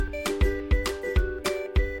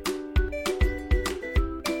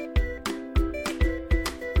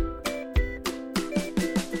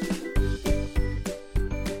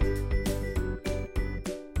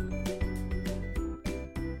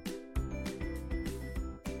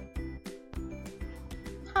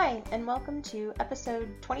Hi, and welcome to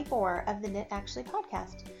episode 24 of the Knit Actually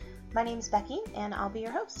podcast. My name is Becky, and I'll be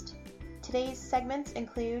your host. Today's segments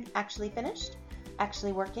include Actually Finished,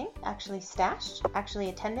 Actually Working, Actually Stashed, Actually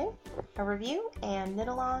Attending, a review, and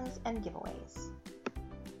knit-alongs and giveaways.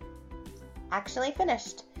 Actually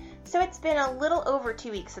Finished. So it's been a little over 2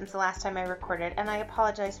 weeks since the last time I recorded, and I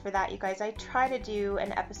apologize for that, you guys. I try to do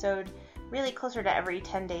an episode really closer to every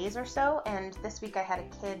 10 days or so, and this week I had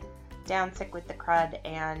a kid down sick with the crud,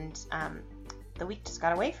 and the week just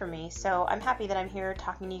got away from me. So I'm happy that I'm here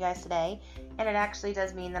talking to you guys today, and it actually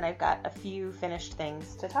does mean that I've got a few finished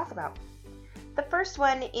things to talk about. The first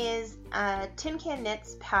one is Tin Can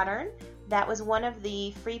Knits pattern. That was one of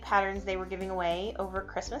the free patterns they were giving away over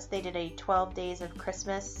Christmas. They did a 12 days of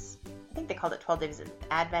Christmas, I think they called it 12 days of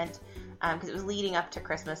Advent, because it was leading up to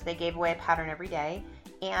Christmas. They gave away a pattern every day.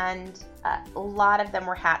 And a lot of them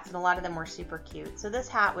were hats, and a lot of them were super cute. So this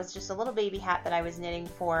hat was just a little baby hat that I was knitting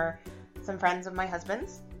for some friends of my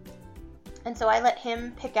husband's. And so I let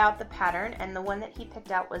him pick out the pattern, and the one that he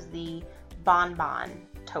picked out was the Bon Bon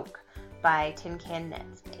Toque by Tin Can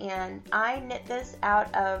Knits. And I knit this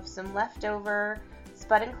out of some leftover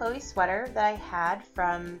Spud and Chloe sweater that I had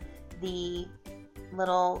from the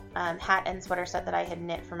little hat and sweater set that I had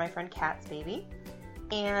knit for my friend Kat's baby.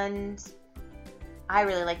 And I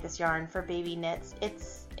really like this yarn for baby knits.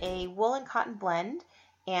 It's a wool and cotton blend,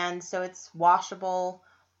 and so it's washable.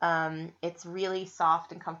 It's really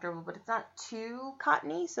soft and comfortable, but it's not too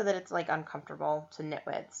cottony so that it's like uncomfortable to knit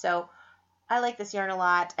with. So I like this yarn a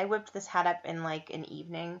lot. I whipped this hat up in like an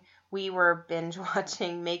evening. We were binge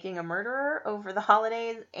watching Making a Murderer over the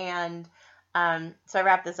holidays, and so I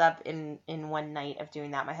wrapped this up in one night of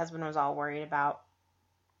doing that. My husband was all worried about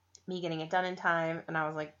me getting it done in time, and I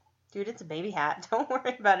was like, dude, it's a baby hat. Don't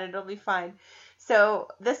worry about it. It'll be fine. So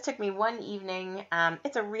this took me one evening.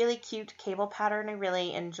 It's a really cute cable pattern. I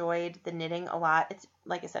really enjoyed the knitting a lot. It's,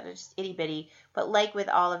 like I said, it's just itty bitty. But like with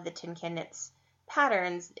all of the Tin Can Knits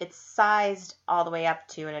patterns, it's sized all the way up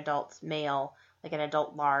to an adult male, like an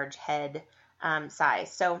adult large head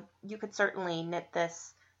size. So you could certainly knit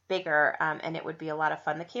this bigger, and it would be a lot of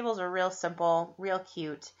fun. The cables are real simple, real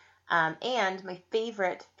cute. And my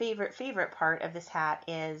favorite part of this hat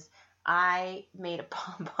is I made a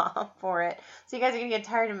pom-pom for it. So you guys are going to get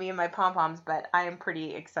tired of me and my pom-poms, but I am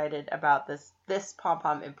pretty excited about this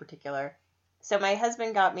pom-pom in particular. So my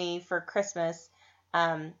husband got me for Christmas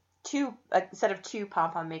a set of two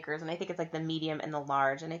pom-pom makers, and I think it's like the medium and the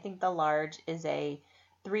large. And I think the large is a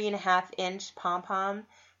 3.5-inch pom-pom.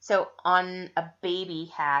 So on a baby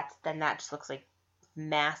hat, then that just looks like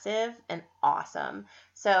massive and awesome.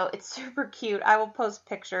 So it's super cute. I will post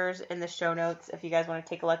pictures in the show notes if you guys want to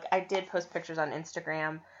take a look. I did post pictures on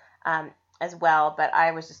Instagram as well, but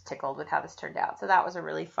I was just tickled with how this turned out. So that was a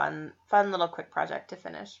really fun little quick project to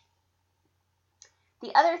finish.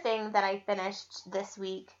 The other thing that I finished this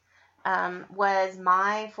week was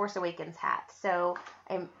my Force Awakens hat. So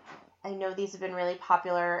I know these have been really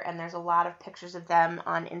popular, and there's a lot of pictures of them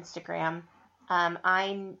on Instagram.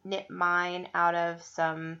 I knit mine out of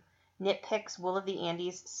some Knit Picks Wool of the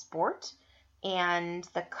Andes Sport, and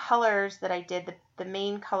the colors that I did, the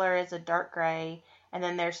main color is a dark gray, and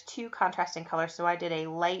then there's two contrasting colors. So I did a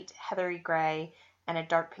light heathery gray and a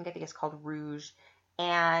dark pink, I think it's called Rouge,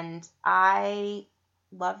 and I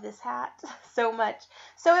love this hat so much.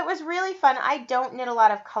 So it was really fun. I don't knit a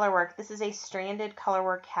lot of color work. This is a stranded color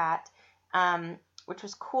work hat, which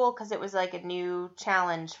was cool because it was like a new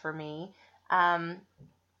challenge for me.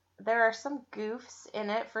 There are some goofs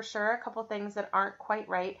in it for sure, a couple things that aren't quite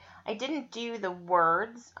right. I didn't do the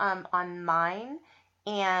words on mine,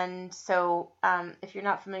 and so if you're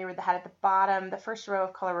not familiar with the hat at the bottom, the first row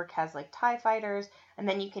of colorwork has like TIE fighters, and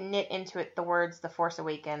then you can knit into it the words The Force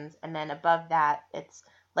Awakens, and then above that it's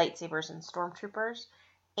lightsabers and stormtroopers.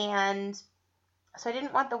 And so I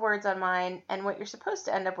didn't want the words on mine, and what you're supposed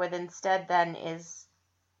to end up with instead then is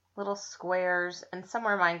little squares, and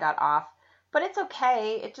somewhere mine got off. But it's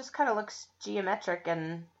okay. It just kind of looks geometric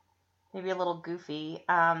and maybe a little goofy.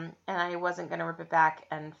 And I wasn't going to rip it back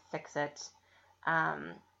and fix it.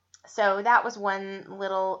 So that was one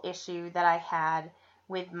little issue that I had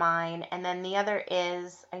with mine. And then the other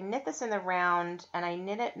is I knit this in the round, and I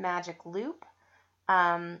knit it magic loop.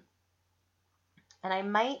 And I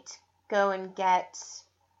might go and get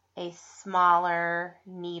a smaller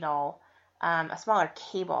needle, a smaller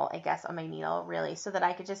cable, I guess, on my needle, really, so that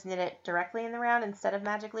I could just knit it directly in the round instead of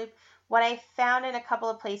magic loop. What I found in a couple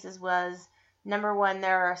of places was, number one,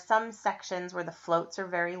 there are some sections where the floats are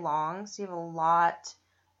very long, so you have a lot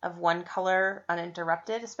of one color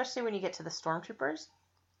uninterrupted, especially when you get to the stormtroopers.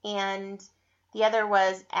 And the other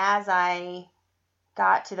was, as I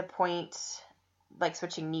got to the point, like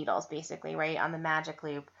switching needles basically, right, on the magic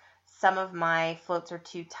loop, some of my floats are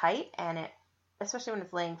too tight, and it, especially when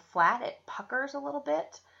it's laying flat, it puckers a little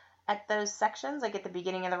bit at those sections, like at the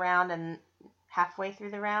beginning of the round and halfway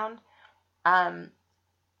through the round.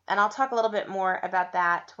 And I'll talk a little bit more about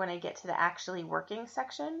that when I get to the actually working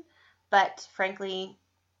section. But frankly,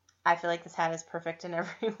 I feel like this hat is perfect in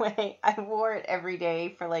every way. I wore it every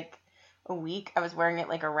day for like a week. I was wearing it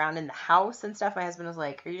like around in the house and stuff. My husband was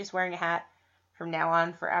like, "Are you just wearing a hat from now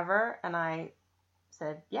on forever?" And I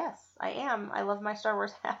said, "Yes, I am. I love my Star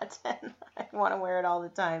Wars hat and I want to wear it all the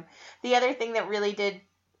time." The other thing that really did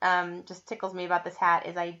just tickles me about this hat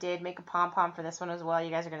is I did make a pom-pom for this one as well.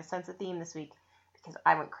 You guys are going to sense a theme this week because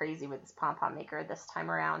I went crazy with this pom-pom maker this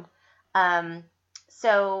time around.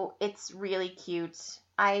 So it's really cute.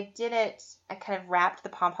 I kind of wrapped the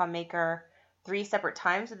pom-pom maker 3 separate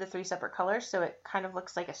times with the 3 separate colors, so it kind of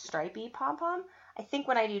looks like a stripy pom-pom. I think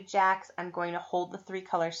when I do Jax, I'm going to hold the 3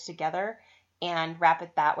 colors together and wrap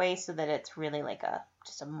it that way so that it's really like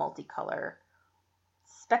just a multicolor,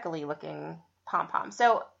 speckly looking pom-pom.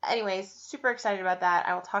 So anyways, super excited about that.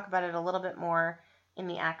 I will talk about it a little bit more in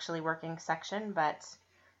the actually working section, but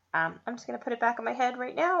I'm just going to put it back on my head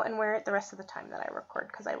right now and wear it the rest of the time that I record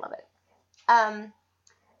because I love it.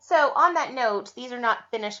 So on that note, these are not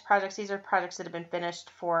finished projects. These are projects that have been finished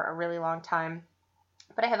for a really long time.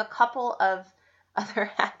 But I have a couple of other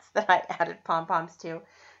hats that I added pom-poms to.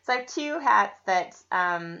 So I have 2 hats that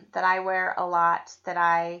I wear a lot that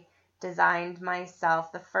I designed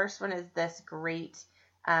myself. The first one is this great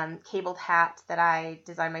cabled hat that I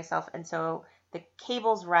designed myself. And so the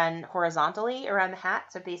cables run horizontally around the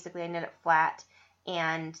hat. So basically I knit it flat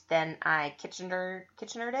and then I Kitchenered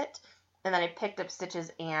it. And then I picked up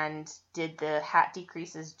stitches and did the hat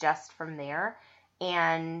decreases just from there.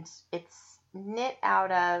 And it's knit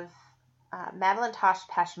out of Madeline Tosh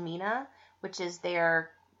Pashmina, which is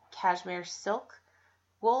their cashmere silk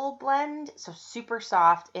wool blend. So super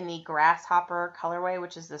soft in the grasshopper colorway,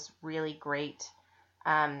 which is this really great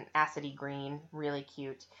acidy green, really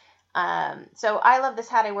cute. So I love this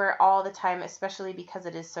hat. I wear it all the time, especially because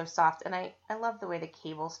it is so soft. And I love the way the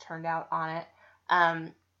cables turned out on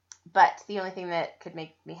it. But the only thing that could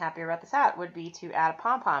make me happier about this hat would be to add a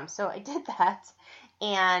pom-pom. So I did that,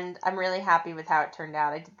 and I'm really happy with how it turned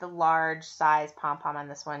out. I did the large size pom-pom on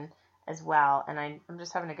this one as well, and I'm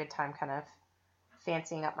just having a good time kind of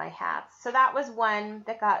fancying up my hats. So that was one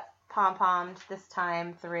that got pom-pommed this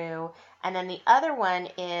time through. And then the other one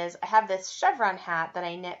is I have this chevron hat that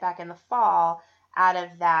I knit back in the fall out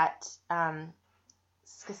of that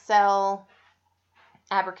Skacel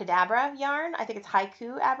Abracadabra yarn. I think it's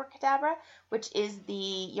Haiku Abracadabra, which is the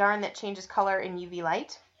yarn that changes color in UV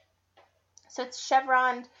light. So it's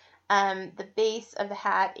chevroned. The base of the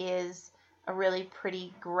hat is a really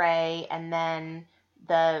pretty gray, and then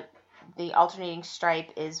the alternating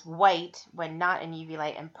stripe is white when not in UV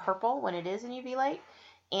light and purple when it is in UV light.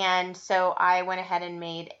 And so I went ahead and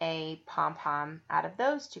made a pom-pom out of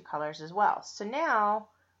those 2 colors as well. So now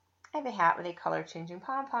I have a hat with a color-changing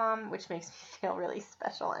pom-pom, which makes me feel really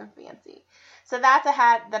special and fancy. So that's a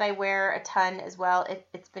hat that I wear a ton as well.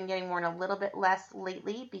 It's been getting worn a little bit less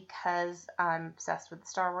lately because I'm obsessed with the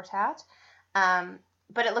Star Wars hat.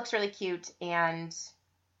 But it looks really cute, and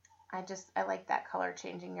I like that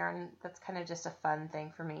color-changing yarn. That's kind of just a fun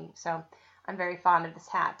thing for me. So I'm very fond of this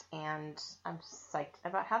hat, and I'm psyched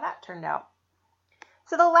about how that turned out.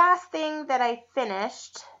 So the last thing that I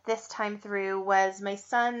finished this time through was my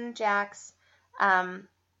son Jack's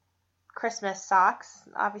Christmas socks.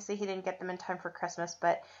 Obviously he didn't get them in time for Christmas,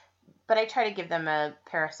 but I try to give them a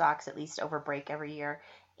pair of socks at least over break every year.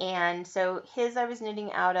 And so his I was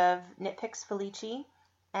knitting out of Knit Picks Felici,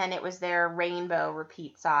 and it was their rainbow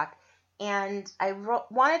repeat sock. And I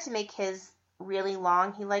wanted to make his really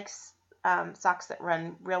long. He likes socks that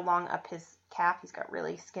run real long up his calf. He's got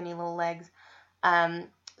really skinny little legs.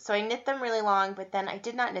 So I knit them really long, but then I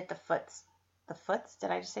did not knit the foots. The foots? Did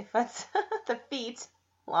I just say foots? The feet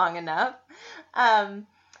long enough.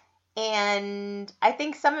 And I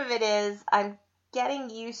think some of it is I'm getting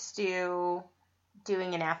used to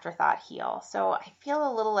doing an afterthought heel. So I feel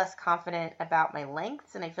a little less confident about my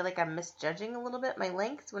lengths, and I feel like I'm misjudging a little bit my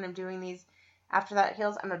lengths when I'm doing these afterthought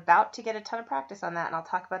heels. I'm about to get a ton of practice on that, and I'll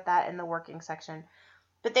talk about that in the working section.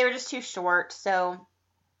 But they were just too short, so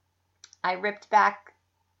I ripped back.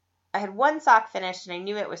 I had one sock finished, and I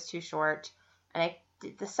knew it was too short, and I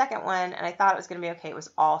did the second one, and I thought it was going to be okay. It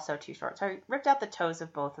was also too short. So I ripped out the toes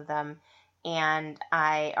of both of them, and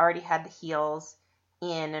I already had the heels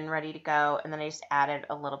in and ready to go, and then I just added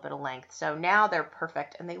a little bit of length. So now they're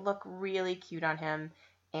perfect, and they look really cute on him,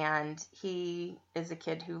 And he is a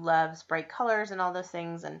kid who loves bright colors and all those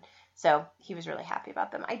things, and so he was really happy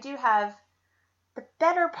about them. I do have the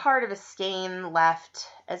better part of a skein left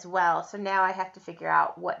as well, so now I have to figure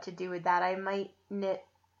out what to do with that. I might knit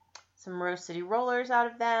some Rose City rollers out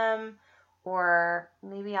of them, or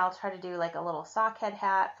maybe I'll try to do like a little sockhead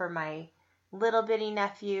hat for my little bitty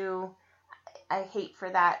nephew. I hate for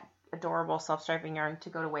that adorable self-striping yarn to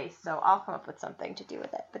go to waste, so I'll come up with something to do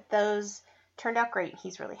with it. But those turned out great.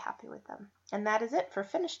 He's really happy with them. And that is it for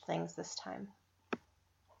finished things this time.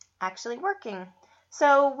 Actually working.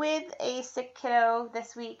 So with a sick kiddo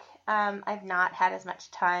this week, I've not had as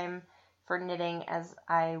much time for knitting as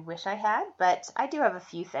I wish I had, but I do have a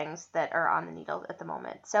few things that are on the needle at the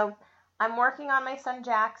moment. So I'm working on my son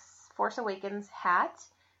Jack's Force Awakens hat.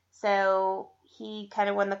 So he kind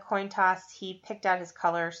of won the coin toss. He picked out his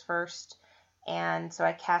colors first, and so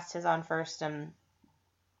I cast his on first, and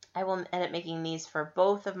I will end up making these for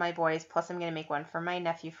both of my boys, plus I'm going to make one for my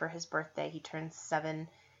nephew for his birthday. He turns 7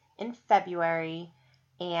 in February,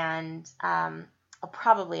 and I'll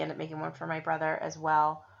probably end up making one for my brother as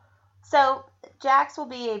well. So Jack's will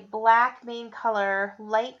be a black main color,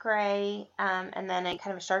 light gray, and then a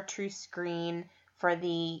kind of a chartreuse green for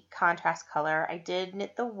the contrast color. I did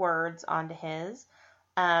knit the words onto his.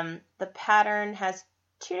 The pattern has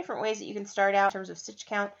 2 different ways that you can start out in terms of stitch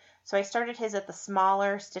count. So I started his at the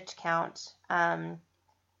smaller stitch count,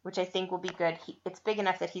 which I think will be good. It's big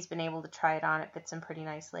enough that he's been able to try it on. It fits him pretty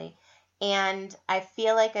nicely. And I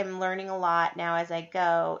feel like I'm learning a lot now as I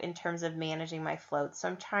go in terms of managing my floats. So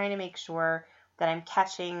I'm trying to make sure that I'm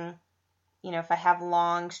catching, if I have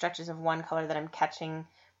long stretches of one color, that I'm catching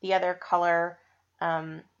the other color,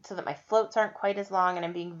 so that my floats aren't quite as long. And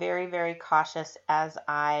I'm being very, very cautious as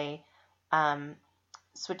I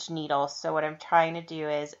switch needles. So what I'm trying to do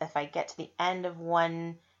is, if I get to the end of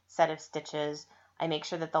one set of stitches, I make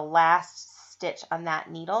sure that the last stitch on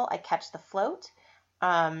that needle, I catch the float.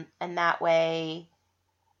 And that way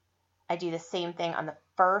I do the same thing on the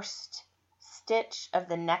first stitch of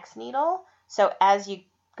the next needle. So as you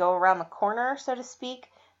go around the corner, so to speak,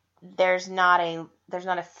 there's not a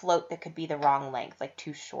float that could be the wrong length, like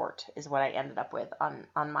too short is what I ended up with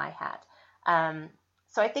on my hat.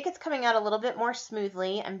 So I think it's coming out a little bit more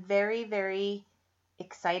smoothly. I'm very, very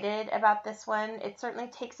excited about this one. It certainly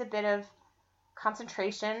takes a bit of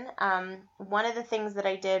concentration. One of the things that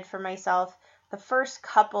I did for myself, the first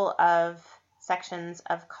couple of sections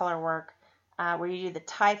of color work, where you do the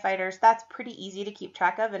TIE fighters, that's pretty easy to keep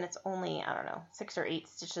track of, and it's only, 6 or 8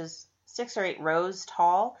 stitches, 6 or 8 rows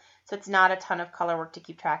tall, so it's not a ton of color work to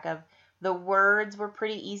keep track of. The words were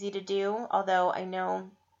pretty easy to do, although I know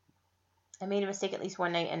I made a mistake at least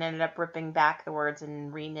one night and ended up ripping back the words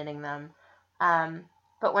and re-knitting them.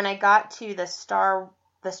 But when I got to the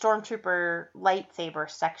Stormtrooper lightsaber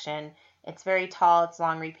section, it's very tall, it's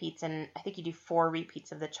long repeats, and I think you do 4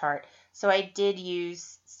 repeats of the chart. So I did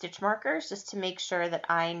use stitch markers just to make sure that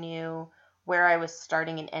I knew where I was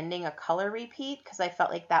starting and ending a color repeat, because I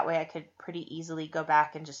felt like that way I could pretty easily go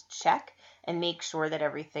back and just check and make sure that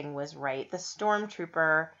everything was right. The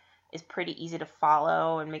Stormtrooper is pretty easy to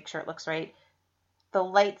follow and make sure it looks right. The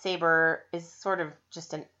lightsaber is sort of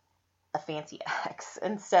just a fancy X,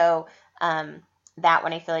 and so that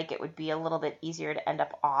one I feel like it would be a little bit easier to end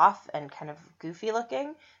up off and kind of goofy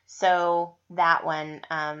looking. So that one,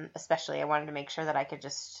 especially, I wanted to make sure that I could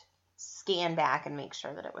just scan back and make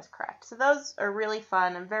sure that it was correct. So those are really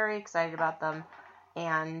fun. I'm very excited about them,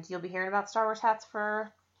 and you'll be hearing about Star Wars hats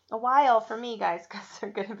for a while for me, guys, because they're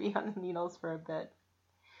going to be on the needles for a bit.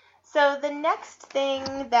 So the next thing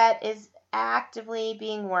that is actively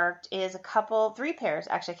being worked is 3 pairs.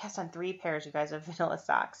 Actually, I cast on 3 pairs, you guys, of vanilla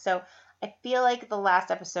socks. So I feel like the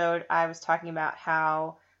last episode I was talking about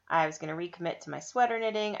how I was going to recommit to my sweater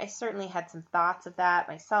knitting. I certainly had some thoughts of that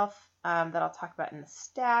myself that I'll talk about in the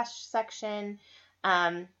stash section.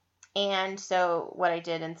 And so what I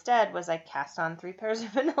did instead was I cast on 3 pairs of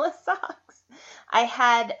vanilla socks. I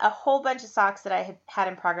had a whole bunch of socks that I had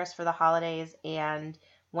in progress for the holidays, and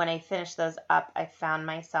when I finished those up, I found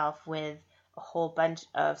myself with a whole bunch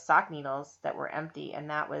of sock needles that were empty, and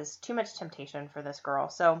that was too much temptation for this girl.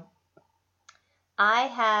 So I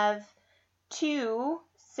have 2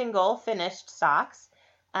 single finished socks,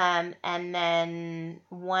 and then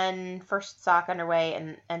 1 first sock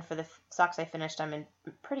underway, and for the socks I finished, I'm in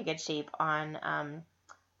pretty good shape on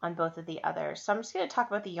both of the others. So I'm just going to talk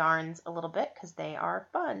about the yarns a little bit because they are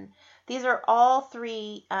fun. These are all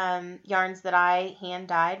 3 yarns that I hand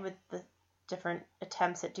dyed with the different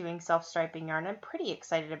attempts at doing self-striping yarn. I'm pretty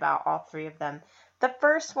excited about all 3 of them. The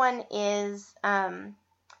first one is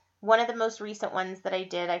One of the most recent ones that I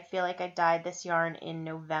did, I feel like I dyed this yarn in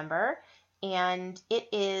November, and it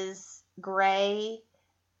is gray,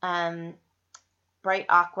 bright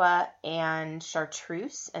aqua, and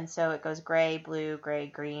chartreuse, and so it goes gray, blue, gray,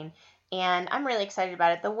 green, and I'm really excited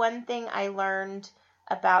about it. The one thing I learned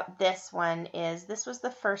about this one is this was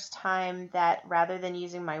the first time that rather than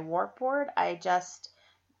using my warp board, I just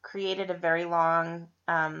created a very long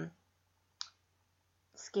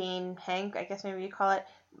skein hank, I guess maybe you call it,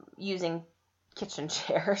 using kitchen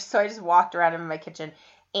chairs. So I just walked around in my kitchen,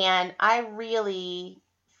 and I really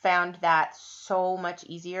found that so much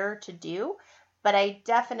easier to do. But I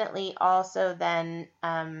definitely also then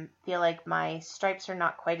feel like my stripes are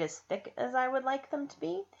not quite as thick as I would like them to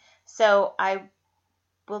be. So I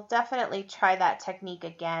will definitely try that technique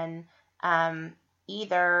again,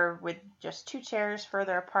 either with just 2 chairs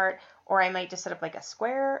further apart, or I might just set up like a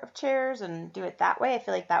square of chairs and do it that way. I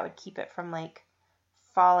feel like that would keep it from like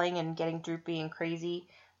falling and getting droopy and crazy.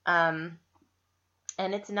 And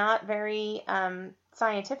it's not very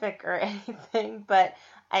scientific or anything, but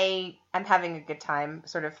I'm having a good time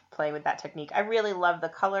sort of playing with that technique. I really love the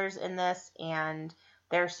colors in this, and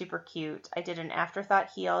they're super cute. I did an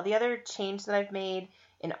afterthought heel. The other change that I've made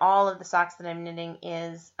in all of the socks that I'm knitting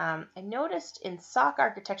is I noticed in Sock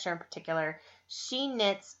Architecture in particular, she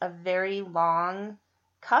knits a very long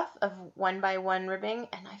cuff of 1x1 ribbing,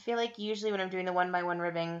 and I feel like usually when I'm doing the 1x1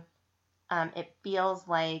 ribbing, it feels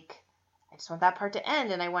like I just want that part to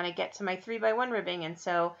end and I want to get to my 3x1 ribbing, and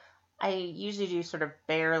so I usually do sort of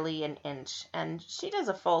barely an inch, and she does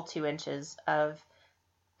a full 2 inches of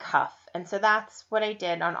cuff, and so that's what I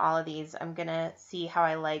did on all of these. I'm gonna see how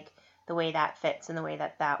I like the way that fits and the way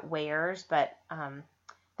that that wears, but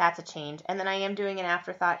that's a change. And then I am doing an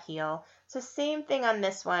afterthought heel. So same thing on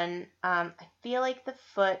this one. I feel like the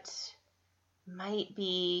foot might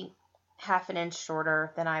be half an inch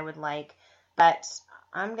shorter than I would like, but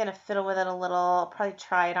I'm going to fiddle with it a little. I'll probably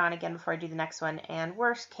try it on again before I do the next one, and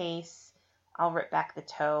worst case, I'll rip back the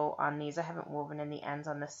toe on these. I haven't woven in the ends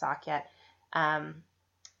on this sock yet, and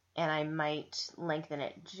I might lengthen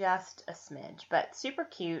it just a smidge, but super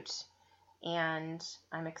cute, and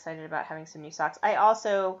I'm excited about having some new socks. I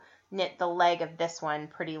also knit the leg of this one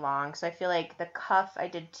pretty long, so I feel like the cuff I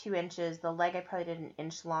did 2 inches, the leg I probably did an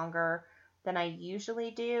inch longer than I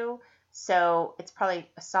usually do, so it's probably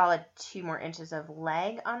a solid 2 more inches of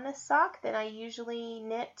leg on this sock than I usually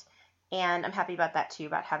knit, and I'm happy about that too,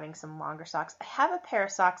 about having some longer socks. I have a pair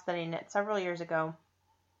of socks that I knit several years ago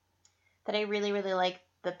that I really, really like.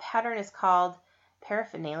 The pattern is called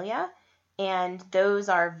Paraphernalia, and those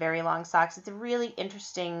are very long socks. It's a really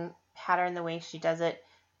interesting pattern the way she does it.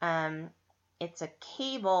 It's a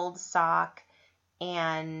cabled sock,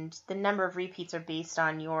 and the number of repeats are based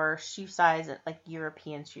on your shoe size, like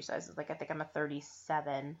European shoe sizes. Like I think I'm a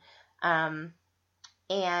 37. And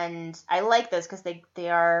I like those because they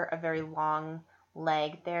are a very long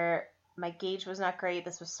leg. My gauge was not great.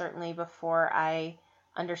 This was certainly before I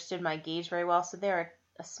understood my gauge very well, so they're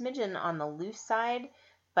a smidgen on the loose side,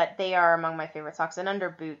 but they are among my favorite socks. And under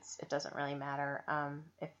boots, it doesn't really matter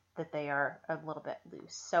if that they are a little bit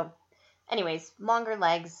loose. So anyways, longer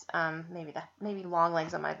legs, maybe long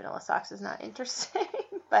legs on my vanilla socks is not interesting,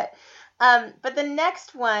 but the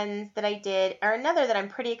next ones that I did are another that I'm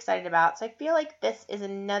pretty excited about. So I feel like this is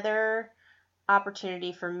another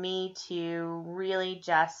opportunity for me to really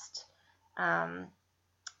just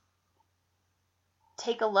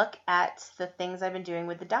take a look at the things I've been doing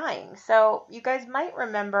with the dyeing. So you guys might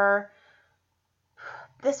remember,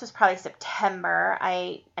 this was probably September,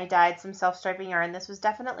 I dyed some self-striping yarn. This was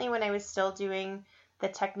definitely when I was still doing the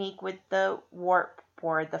technique with the warp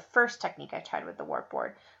board, the first technique I tried with the warp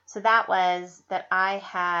board. So that was that I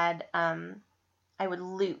had, I would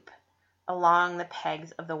loop along the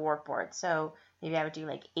pegs of the warp board. So maybe I would do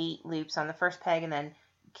like 8 loops on the first peg and then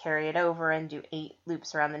carry it over and do 8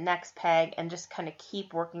 loops around the next peg and just kind of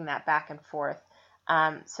keep working that back and forth,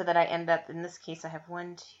 so that I end up, in this case, I have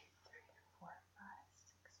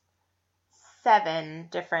 7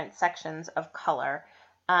 different sections of color.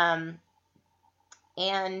 And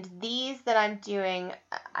these that I'm doing,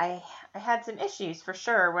 I had some issues for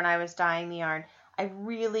sure when I was dyeing the yarn. I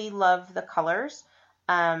really love the colors.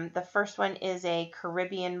 The first one is a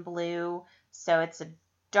Caribbean blue, so it's a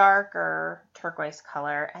darker turquoise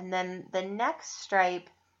color, and then the next stripe,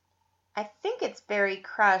 I think it's Berry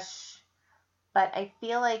Crush, but I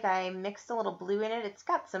feel like I mixed a little blue in it. It's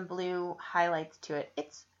got some blue highlights to it.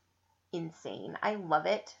 It's insane. I love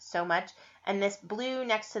it so much. And this blue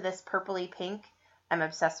next to this purpley pink, I'm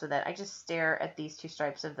obsessed with it. I just stare at these 2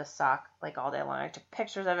 stripes of the sock like all day long. I took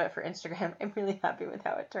pictures of it for Instagram. I'm really happy with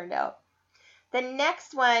how it turned out. The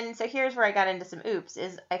next one, so here's where I got into some oops,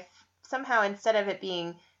 is somehow instead of it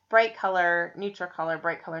being bright color, neutral color,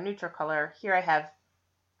 bright color, neutral color, here I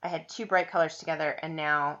had two bright colors together and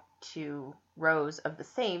now two rows of the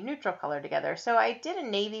same neutral color together. So I did a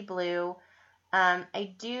navy blue.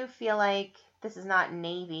 I do feel like this is not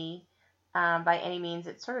navy by any means.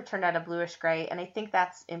 It sort of turned out a bluish gray, and I think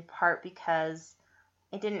that's in part because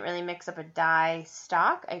I didn't really mix up a dye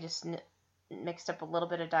stock. I just mixed up a little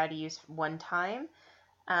bit of dye to use one time.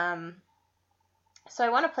 So I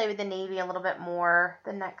want to play with the navy a little bit more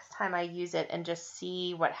the next time I use it and just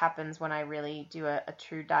see what happens when I really do a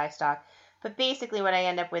true dye stock. But basically what I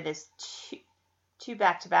end up with is two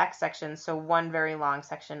back-to-back sections, so one very long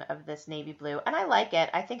section of this navy blue. And I like it.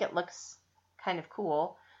 I think it looks kind of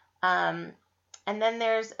cool. And then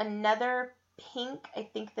there's another pink. I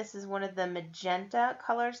think this is one of the magenta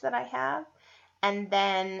colors that I have. And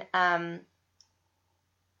then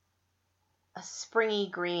a springy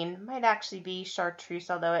green, might actually be chartreuse,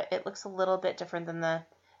 although it looks a little bit different than the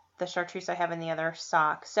chartreuse I have in the other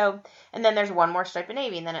sock. So, and then there's one more stripe of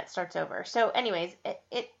navy, and then it starts over. So anyways,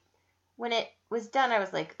 when it was done, I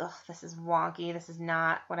was like, ugh, this is wonky. This is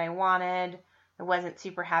not what I wanted. I wasn't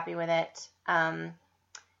super happy with it.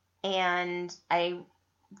 And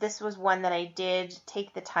this was one that I did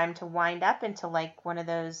take the time to wind up into like one of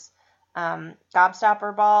those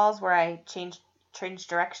gobstopper balls where I changed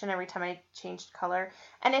direction every time I changed color.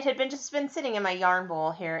 And it had just been sitting in my yarn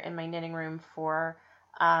bowl here in my knitting room for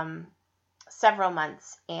several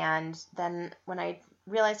months. And then when I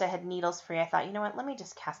realized I had needles free, I thought, you know what, let me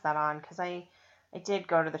just cast that on, because I did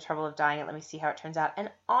go to the trouble of dyeing it. Let me see how it turns out.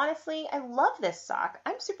 And honestly, I love this sock.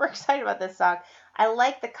 I'm super excited about this sock. I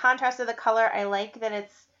like the contrast of the color. I like that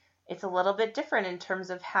it's a little bit different in terms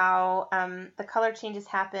of how the color changes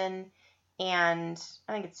happen. And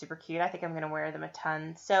I think it's super cute. I think I'm going to wear them a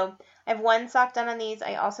ton. So I have one sock done on these.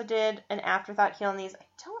 I also did an afterthought heel on these. I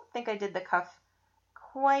don't think I did the cuff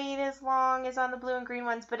quite as long as on the blue and green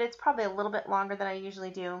ones, but it's probably a little bit longer than I usually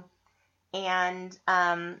do. And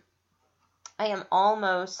I am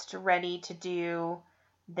almost ready to do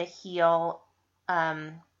the heel,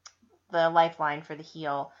 the lifeline for the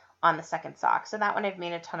heel on the second sock. So that one I've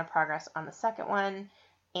made a ton of progress on the second one.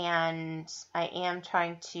 And I am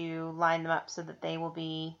trying to line them up so that they will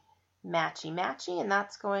be matchy-matchy, and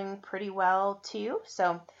that's going pretty well too.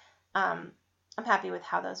 So I'm happy with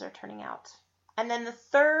how those are turning out. And then the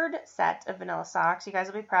third set of vanilla socks, you guys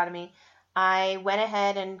will be proud of me, I went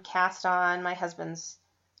ahead and cast on my husband's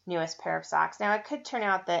newest pair of socks. Now, it could turn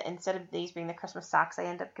out that instead of these being the Christmas socks, I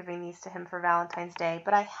end up giving these to him for Valentine's Day,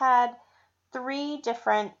 but I had 3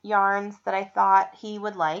 different yarns that I thought he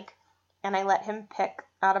would like, and I let him pick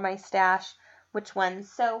out of my stash which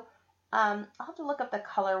ones. So I'll have to look up the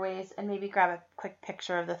colorways and maybe grab a quick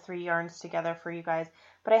picture of the 3 yarns together for you guys.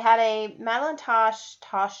 But I had a Madeline Tosh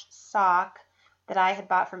sock that I had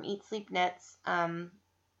bought from Eat Sleep Knits.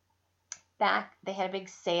 Back, they had a big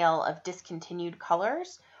sale of discontinued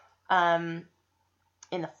colors in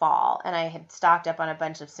the fall, and I had stocked up on a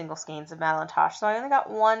bunch of single skeins of Madeline Tosh. So I only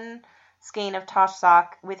got one skein of Tosh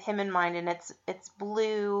sock with him in mind, and it's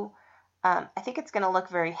blue. I think it's going to look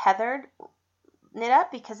very heathered knit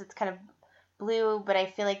up because it's kind of blue, but I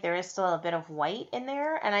feel like there is still a bit of white in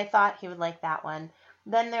there, and I thought he would like that one.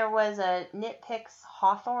 Then there was a Knit Picks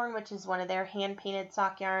Hawthorne, which is one of their hand-painted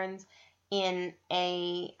sock yarns, in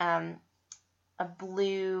a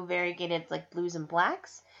blue, variegated, like blues and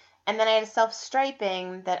blacks. And then I had a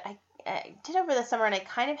self-striping that I did over the summer, and I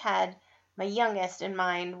kind of had my youngest in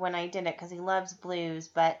mind when I did it because he loves blues,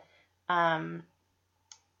 but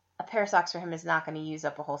a pair of socks for him is not going to use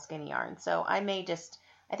up a whole skein of yarn. So I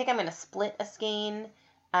think I'm going to split a skein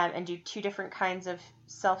and do 2 different kinds of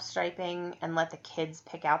self-striping and let the kids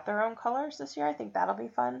pick out their own colors this year. I think that'll be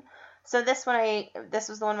fun. So this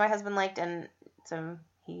was the one my husband liked, and so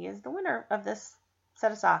he is the winner of this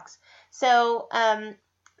set of socks. So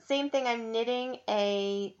same thing, I'm knitting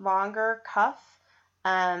a longer cuff,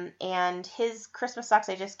 and his Christmas socks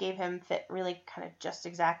I just gave him fit really kind of just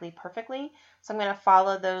exactly perfectly. So I'm going to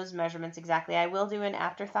follow those measurements exactly. I will do an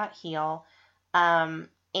afterthought heel.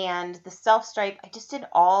 And the self-stripe, I just did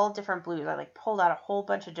all different blues. I pulled out a whole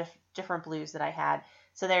bunch of different blues that I had.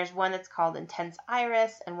 So there's one that's called Intense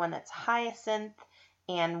Iris, and one that's Hyacinth,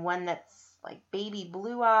 and one that's like Baby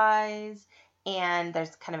Blue Eyes, and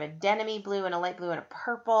there's kind of a denim-y blue and a light blue and a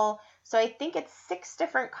purple. So I think it's 6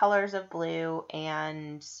 different colors of blue,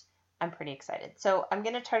 and I'm pretty excited. So I'm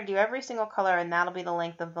going to try to do every single color, and that'll be the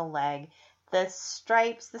length of the leg. The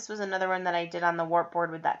stripes, this was another one that I did on the warp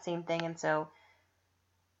board with that same thing, and so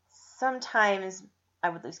sometimes I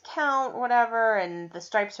would lose count, whatever, and the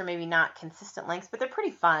stripes are maybe not consistent lengths, but they're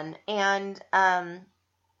pretty fun. And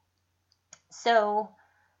so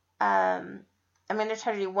I'm going to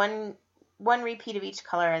try to do one repeat of each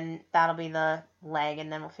color, and that'll be the leg,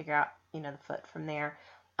 and then we'll figure out, the foot from there.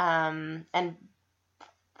 And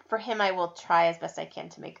for him, I will try as best I can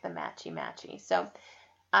to make the matchy-matchy. So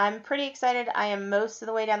I'm pretty excited. I am most of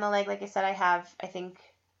the way down the leg. Like I said, I have, I think,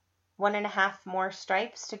 1.5 more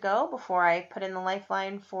stripes to go before I put in the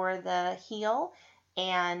lifeline for the heel.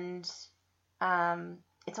 And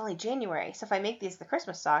it's only January, so if I make these the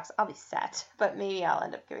Christmas socks, I'll be set. But maybe I'll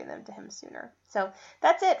end up giving them to him sooner. So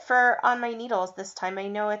that's it for On My Needles this time. I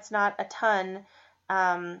know it's not a ton,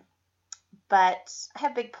 but I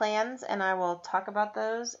have big plans, and I will talk about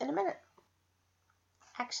those in a minute.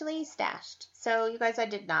 Actually stashed. So you guys, I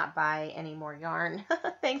did not buy any more yarn.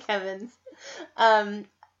 Thank heavens. But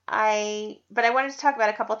I wanted to talk about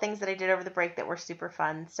a couple things that I did over the break that were super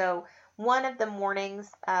fun. So one of the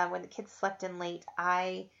mornings when the kids slept in late,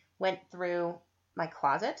 I went through my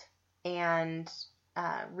closet and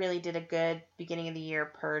really did a good beginning of the year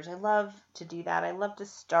purge. I love to do that. I love to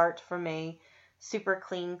start from a super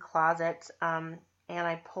clean closet, and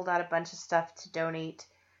I pulled out a bunch of stuff to donate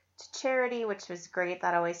to charity, which was great.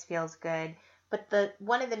 That always feels good. But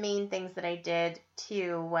one of the main things that I did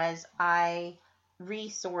too was I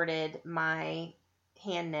resorted my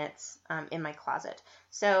hand knits in my closet.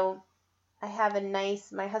 So I have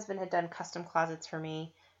my husband had done custom closets for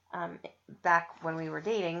me back when we were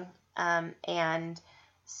dating, and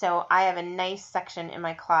so I have a nice section in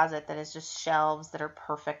my closet that is just shelves that are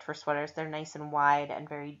perfect for sweaters. They're nice and wide and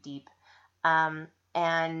very deep,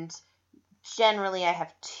 and generally I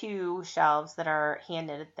have 2 shelves that are hand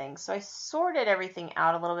knitted things. So I sorted everything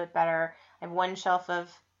out a little bit better. I have 1 shelf of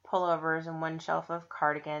pullovers and 1 shelf of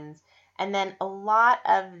cardigans, and then a lot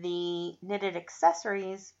of the knitted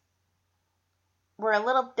accessories were a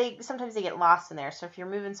little big. Sometimes they get lost in there. So if you're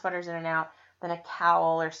moving sweaters in and out, then a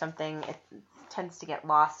cowl or something, it tends to get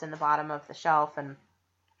lost in the bottom of the shelf, and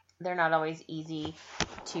they're not always easy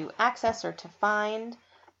to access or to find.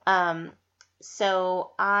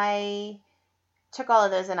 So I took all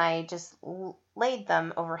of those and I just laid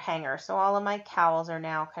them over hangers. So all of my cowls are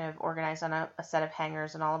now kind of organized on a set of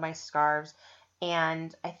hangers, and all of my scarves.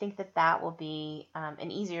 And I think that will be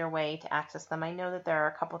an easier way to access them. I know that there are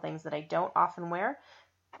a couple things that I don't often wear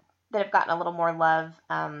that have gotten a little more love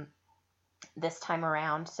this time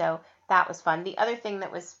around. So that was fun. The other thing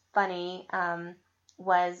that was funny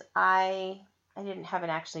was I didn't have an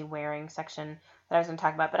actually wearing section that I was going to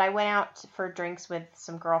talk about, but I went out for drinks with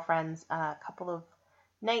some girlfriends a couple of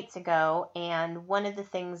nights ago, and one of the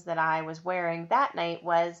things that I was wearing that night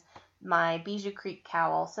was my Bijou Creek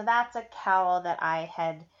cowl. So that's a cowl that I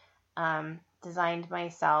had designed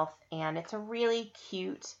myself, and it's a really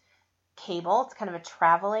cute cable. It's kind of a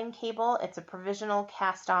traveling cable. It's a provisional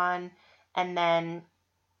cast on and then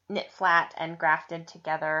knit flat and grafted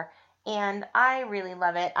together, and I really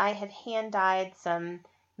love it. I had hand dyed some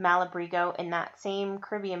Malabrigo in that same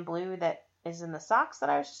Caribbean blue that is in the socks that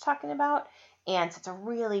I was just talking about, and so it's a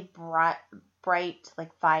really bright, like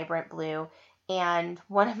vibrant blue. And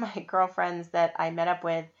one of my girlfriends that I met up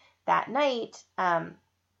with that night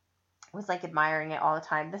was like admiring it all the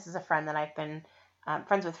time. This is a friend that I've been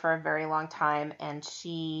friends with for a very long time, and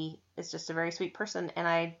she is just a very sweet person. And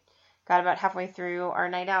I got about halfway through our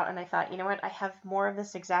night out, and I thought, you know what, I have more of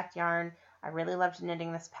this exact yarn. I really loved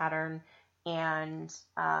knitting this pattern, and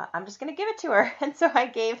I'm just going to give it to her. And so I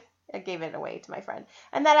gave it away to my friend.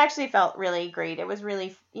 And that actually felt really great. It was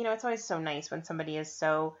really, it's always so nice when somebody is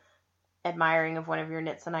so admiring of one of your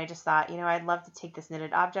knits, and I just thought, I'd love to take this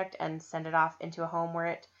knitted object and send it off into a home where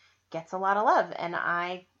it gets a lot of love, and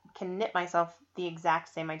I can knit myself the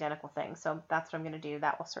exact same identical thing. So that's what I'm going to do.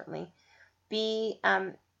 That will certainly be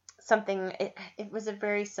something. It was a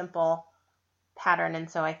very simple pattern, and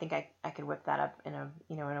so I think I could whip that up in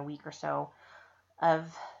a week or so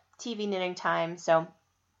of TV knitting time. So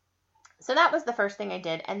that was the first thing I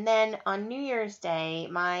did. And then on New Year's Day,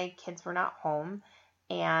 my kids were not home,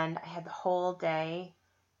 and I had the whole day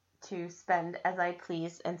to spend as I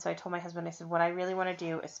pleased. And so I told my husband, I said, what I really want to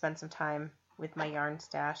do is spend some time with my yarn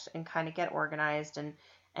stash and kind of get organized and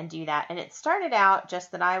do that. And it started out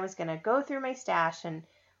just that I was going to go through my stash and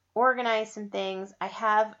organize some things. I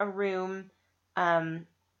have a room, a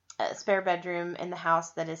spare bedroom in the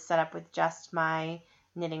house that is set up with just my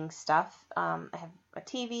knitting stuff. I have a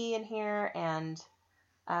TV in here and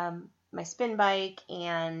my spin bike,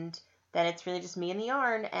 and then it's really just me and the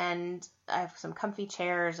yarn, and I have some comfy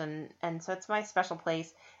chairs, and so it's my special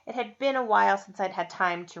place. It had been a while since I'd had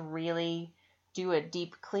time to really do a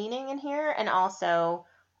deep cleaning in here and also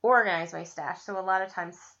organize my stash. So a lot of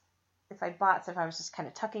times if I bought stuff, I was just kind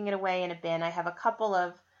of tucking it away in a bin. I have a couple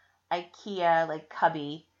of IKEA like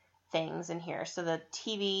cubby things in here. So the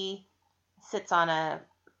TV sits on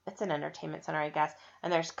it's an entertainment center, I guess,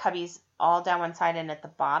 and there's cubbies all down one side and at the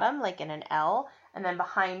bottom, like in an L. And then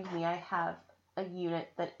behind me, I have a unit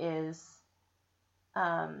that is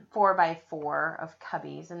 4x4 of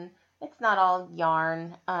cubbies, and it's not all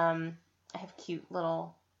yarn. I have cute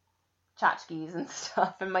little tchotchkes and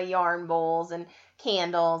stuff, and my yarn bowls and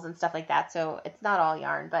candles and stuff like that. So it's not all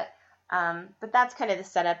yarn, but that's kind of the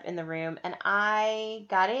setup in the room. And I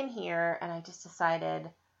got in here and I just decided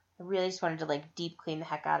I really just wanted to like deep clean the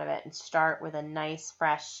heck out of it and start with a nice,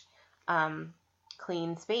 fresh,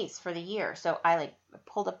 clean space for the year. So I like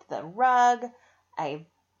pulled up the rug, I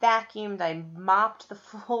vacuumed, I mopped the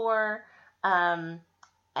floor, and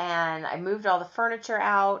I moved all the furniture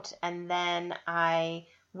out, and then I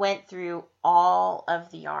went through all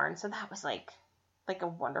of the yarn. So that was like a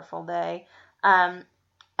wonderful day.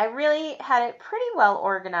 I really had it pretty well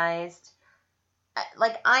organized.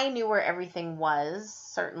 Like I knew where everything was,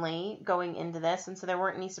 certainly, going into this, and so there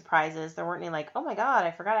weren't any surprises. There weren't any like, oh my God,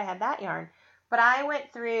 I forgot I had that yarn. But I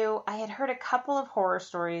went through, I had heard a couple of horror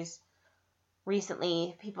stories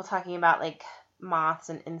recently, people talking about like moths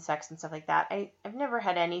and insects and stuff like that. I've never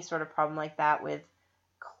had any sort of problem like that with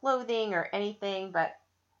clothing or anything, but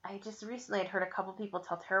I just recently had heard a couple people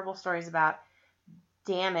tell terrible stories about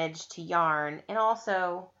damage to yarn, and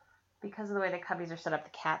also because of the way the cubbies are set up, the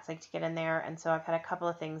cats like to get in there, and so I've had a couple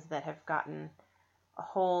of things that have gotten a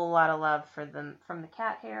whole lot of love for them from the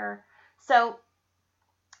cat hair. So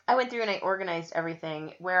I went through and I organized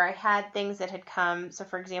everything where I had things that had come. So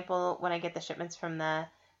for example, when I get the shipments from the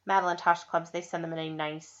Madeline Tosh clubs, they send them in a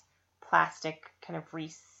nice plastic kind of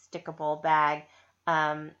re-stickable bag.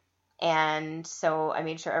 And so I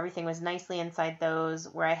made sure everything was nicely inside those,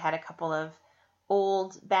 where I had a couple of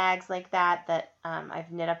old bags like that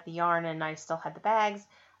I've knit up the yarn and I still had the bags.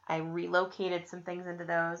 I relocated some things into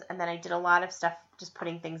those, and then I did a lot of stuff just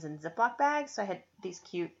putting things in Ziploc bags. So I had these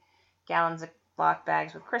cute gallon Ziploc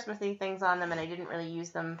bags with Christmassy things on them, and I didn't really use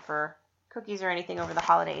them for cookies or anything over the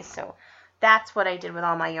holidays. So that's what I did with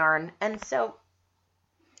all my yarn. And so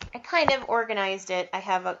I kind of organized it. I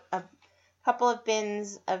have a couple of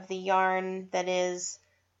bins of the yarn that is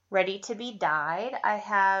ready to be dyed. I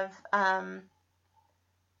have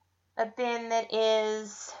a bin that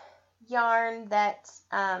is yarn that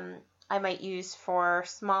I might use for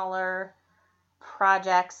smaller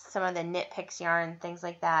projects, some of the Knit Picks yarn, things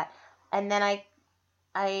like that. And then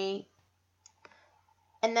I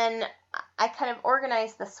kind of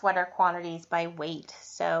organize the sweater quantities by weight.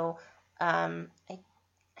 So I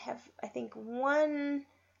have, I think, I'm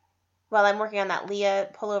working on that Leah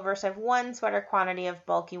pullover, so I have one sweater quantity of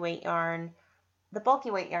bulky weight yarn. The bulky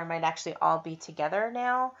weight yarn might actually all be together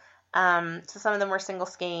now. So some of them were single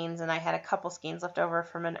skeins, and I had a couple skeins left over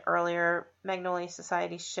from an earlier Magnolia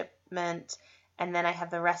Society shipment. And then I have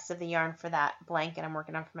the rest of the yarn for that blanket I'm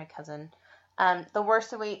working on for my cousin. The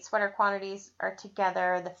worsted weight sweater quantities are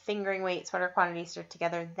together. The fingering weight sweater quantities are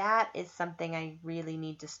together. That is something I really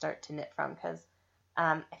need to start to knit from, because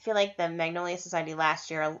I feel like the Magnolia Society last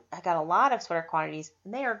year, I got a lot of sweater quantities,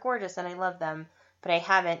 and they are gorgeous, and I love them, but I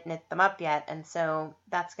haven't knit them up yet, and so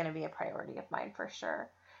that's going to be a priority of mine for sure.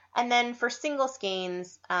 And then for single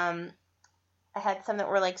skeins, I had some that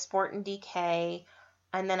were like Sport and DK,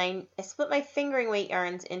 and then I split my fingering weight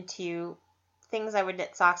yarns into things I would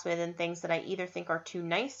knit socks with and things that I either think are too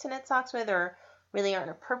nice to knit socks with or really aren't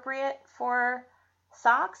appropriate for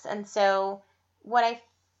socks. And so what I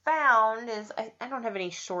found is I don't have any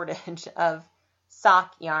shortage of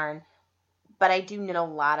sock yarn, but I do knit a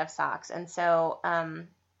lot of socks. And so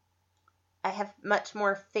I have much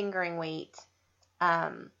more fingering weight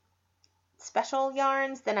special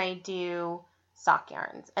yarns than I do sock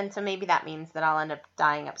yarns. And so maybe that means that I'll end up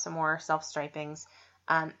dyeing up some more self-stripings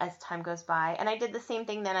as time goes by. And I did the same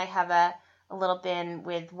thing. Then I have a little bin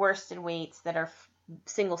with worsted weights that are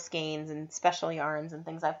single skeins and special yarns and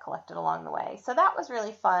things I've collected along the way. So that was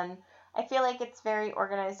really fun. I feel like it's very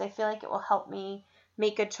organized. I feel like it will help me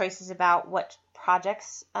make good choices about what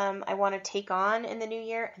projects I want to take on in the new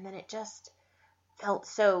year. And then it just felt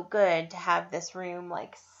so good to have this room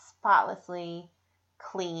like spotlessly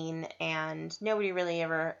clean, and nobody really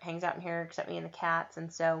ever hangs out in here except me and the cats,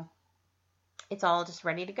 and so it's all just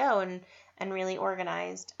ready to go and really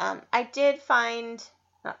organized. I did it's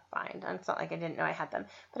not like I didn't know I had them,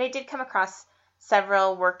 but I did come across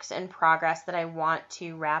several works in progress that I want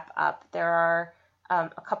to wrap up. There are a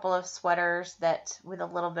couple of sweaters that, with a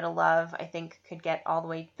little bit of love, I think could get all the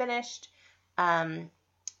way finished.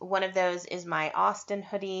 One of those is my Austin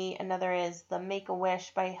hoodie. Another is the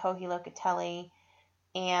Make-A-Wish by Joji Locatelli.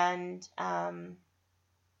 And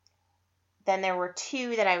then there were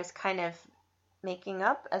two that I was kind of making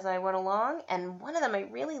up as I went along, and one of them I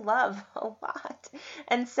really love a lot.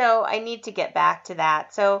 And so I need to get back to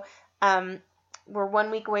that. So we're 1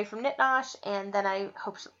 week away from Knit Nosh, and then I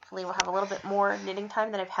hopefully will have a little bit more knitting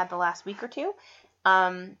time than I've had the last week or two.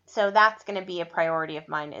 So that's going to be a priority of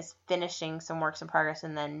mine, is finishing some works in progress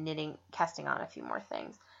and then casting on a few more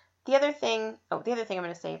things. The other thing I'm going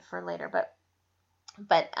to save for later,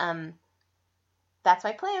 but that's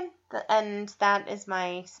my plan, and that is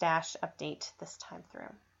my stash update this time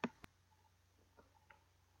through.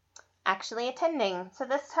 Actually attending. So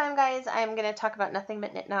this time, guys, I'm going to talk about nothing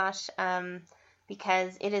but Knit Nosh,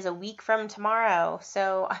 because it is a week from tomorrow,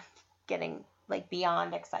 so I'm getting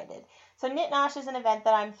beyond excited. So Knit Nosh is an event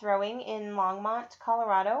that I'm throwing in Longmont,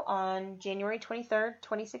 Colorado on January 23rd,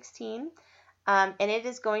 2016. And it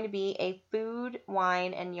is going to be a food,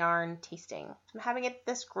 wine, and yarn tasting. I'm having it at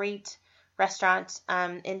this great restaurant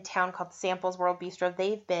in town called Samples World Bistro.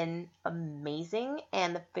 They've been amazing,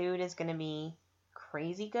 and the food is going to be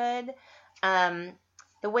crazy good.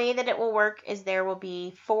 The way that it will work is there will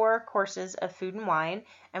be 4 courses of food and wine,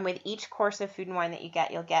 and with each course of food and wine that you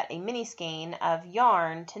get, you'll get a mini skein of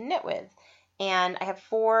yarn to knit with. And I have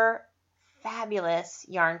 4 fabulous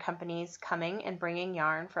yarn companies coming and bringing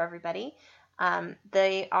yarn for everybody.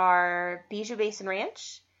 They are Bijou Basin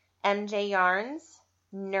Ranch, MJ Yarns,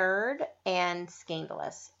 Nerd, and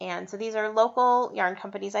Scandalous. And so these are local yarn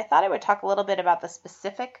companies. I thought I would talk a little bit about the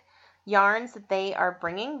specific yarns that they are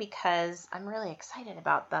bringing, because I'm really excited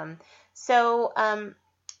about them. So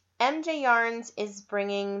MJ Yarns is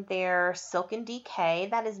bringing their Silken DK.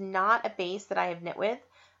 That is not a base that I have knit with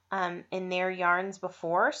in their yarns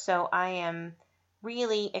before, so I am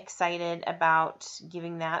really excited about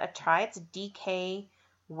giving that a try. It's a DK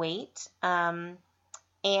weight. And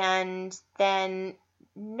then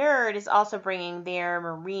Nerd is also bringing their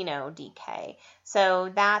Merino DK.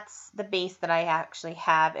 So that's the base that I actually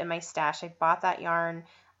have in my stash. I bought that yarn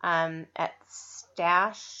at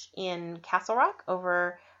Stash in Castle Rock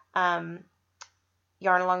over Yarn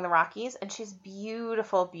Along the Rockies, and she's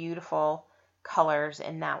beautiful, beautiful colors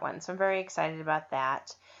in that one. So I'm very excited about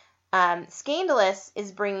that. Scandalous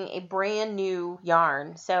is bringing a brand new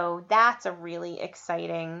yarn. So that's a really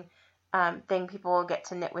exciting thing. People will get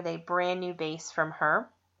to knit with a brand new base from her.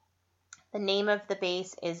 The name of the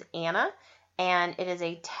base is Anna, and it is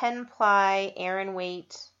a 10-ply Aran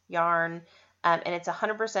weight yarn, and it's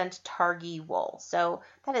 100% Targhee wool. So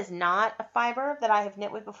that is not a fiber that I have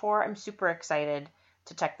knit with before. I'm super excited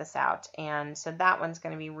to check this out, and so that one's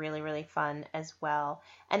going to be really, really fun as well.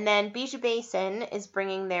 And then Bijou Basin is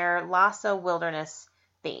bringing their Lhasa Wilderness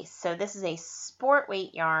base. So this is a sport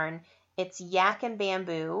weight yarn. It's yak and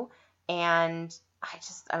bamboo, and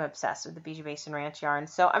I'm obsessed with the Bijou Basin Ranch yarn.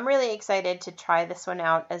 So I'm really excited to try this one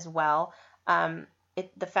out as well.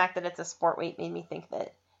 The fact that it's a sport weight made me think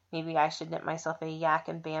that maybe I should knit myself a yak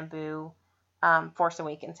and bamboo Force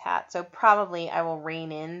Awakens hat. So probably I will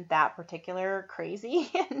rein in that particular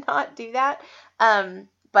crazy and not do that.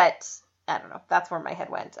 But I don't know. That's where my head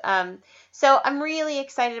went. So I'm really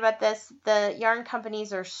excited about this. The yarn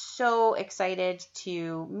companies are so excited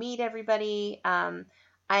to meet everybody.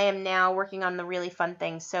 I am now working on the really fun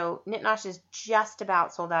things. So Knit Nosh is just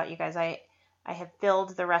about sold out, you guys. I have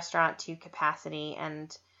filled the restaurant to capacity,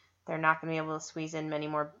 and they're not going to be able to squeeze in many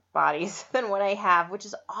more bodies than what I have, which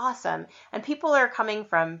is awesome. And people are coming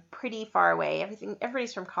from pretty far away.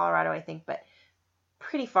 Everybody's from Colorado, I think, but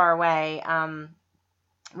pretty far away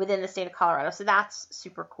within the state of Colorado. So that's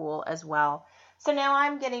super cool as well. So now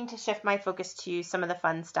I'm getting to shift my focus to some of the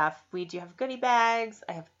fun stuff. We do have goodie bags.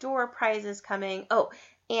 I have door prizes coming. Oh,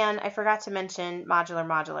 and I forgot to mention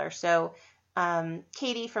Modular. So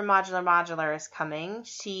Katie from Modular is coming.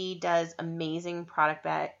 She does amazing project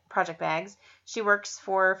bags. She works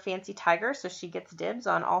for Fancy Tiger, so she gets dibs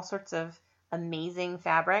on all sorts of amazing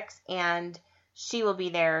fabrics, and she will be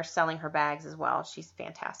there selling her bags as well. She's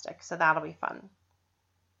fantastic, so that'll be fun.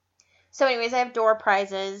 So anyways, I have door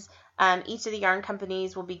prizes. Each of the yarn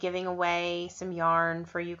companies will be giving away some yarn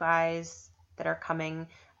for you guys that are coming.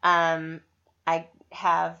 I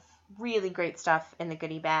have really great stuff in the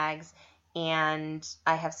goodie bags, and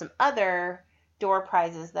I have some other door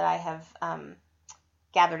prizes that I have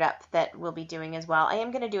gathered up that we'll be doing as well. I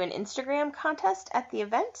am going to do an Instagram contest at the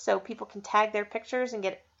event, so people can tag their pictures and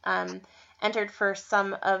get entered for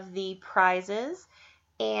some of the prizes.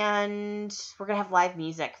 And we're going to have live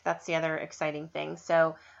music. That's the other exciting thing.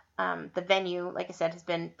 So the venue, like I said, has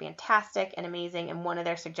been fantastic and amazing. And one of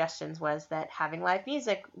their suggestions was that having live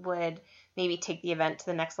music would maybe take the event to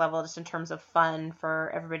the next level just in terms of fun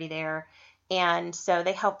for everybody there. And so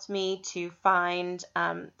they helped me to find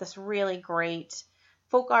this really great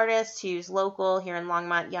folk artist who's local here in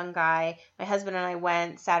Longmont, young guy. My husband and I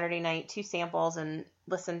went Saturday night, 2 samples, and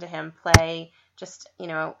listened to him play just,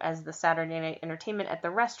 as the Saturday night entertainment at the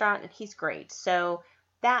restaurant, and he's great. So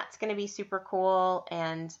that's going to be super cool,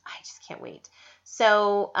 and I just can't wait.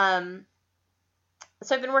 So,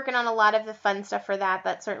 so I've been working on a lot of the fun stuff for that.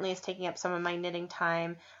 That certainly is taking up some of my knitting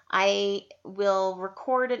time. I will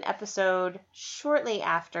record an episode shortly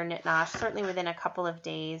after Knit Nosh, certainly within a couple of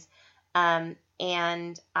days,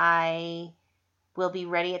 and I will be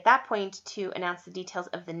ready at that point to announce the details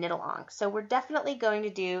of the knit along. So we're definitely going to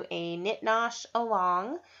do a Knit Nosh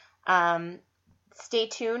along. Stay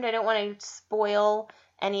tuned. I don't want to spoil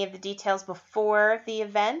any of the details before the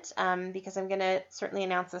event because I'm going to certainly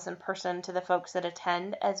announce this in person to the folks that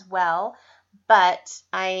attend as well. But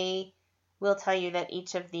I will tell you that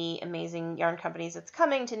each of the amazing yarn companies that's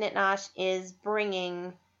coming to Knit Nosh is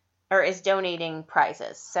donating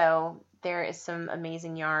prizes. So there is some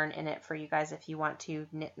amazing yarn in it for you guys if you want to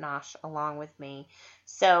Knit Nosh along with me.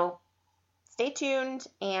 So stay tuned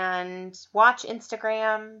and watch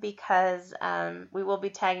Instagram because we will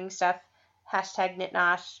be tagging stuff,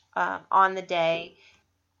 #KnitNosh, on the day.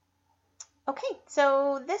 Okay,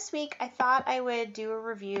 so this week I thought I would do a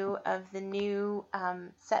review of the new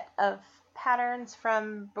set of patterns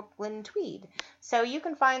from Brooklyn Tweed. So you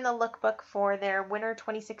can find the lookbook for their Winter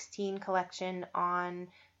 2016 collection on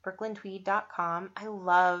brooklyntweed.com. I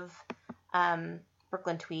love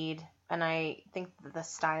Brooklyn Tweed, and I think the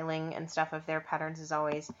styling and stuff of their patterns is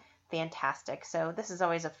always fantastic. So this is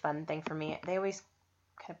always a fun thing for me. They always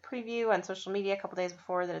kind of preview on social media a couple days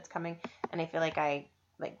before that it's coming, and I feel like I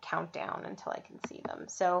count down until I can see them.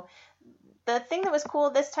 So the thing that was cool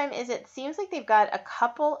this time is it seems like they've got a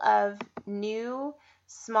couple of new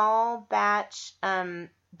small batch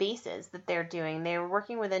bases that they're doing. They're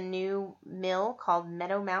working with a new mill called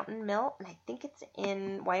Meadow Mountain Mill, and I think it's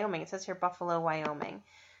in Wyoming. It says here Buffalo, Wyoming.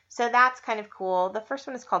 So that's kind of cool. The first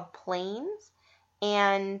one is called Plains,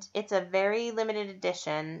 and it's a very limited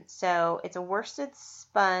edition. So it's a worsted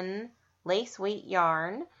spun lace weight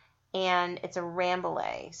yarn, and it's a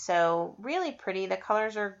Rambouillet. So really pretty. The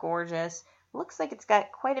colors are gorgeous. Looks like it's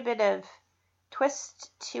got quite a bit of twist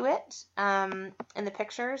to it in the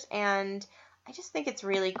pictures, and I just think it's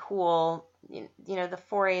really cool, the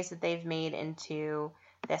forays that they've made into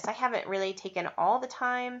this. I haven't really taken all the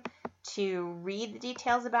time to read the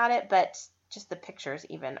details about it, but just the pictures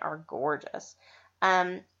even are gorgeous.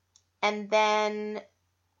 And then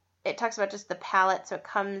it talks about just the palette, so it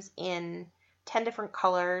comes in 10 different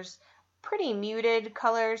colors, pretty muted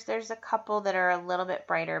colors. There's a couple that are a little bit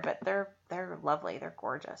brighter, but they're lovely. They're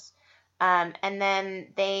gorgeous. And then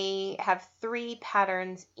they have 3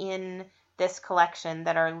 patterns in this collection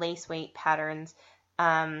that are lace weight patterns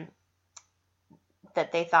that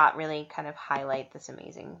they thought really kind of highlight this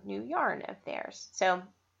amazing new yarn of theirs. So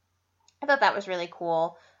I thought that was really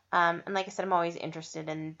cool. And like I said, I'm always interested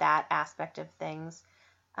in that aspect of things.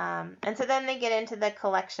 And so then they get into the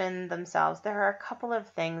collection themselves. There are a couple of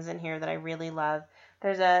things in here that I really love.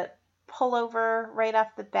 There's a pullover right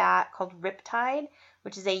off the bat called Riptide,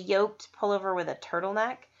 which is a yoked pullover with a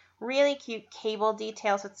turtleneck. Really cute cable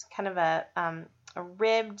detail. So it's kind of a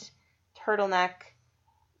ribbed turtleneck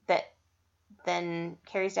that then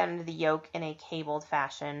carries down into the yoke in a cabled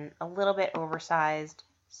fashion. A little bit oversized,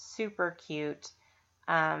 super cute.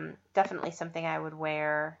 Definitely something I would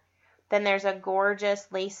wear. Then there's a gorgeous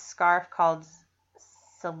lace scarf called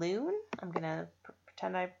Saloon. I'm going to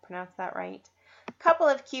pretend I pronounced that right. A couple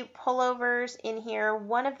of cute pullovers in here.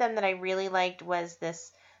 One of them that I really liked was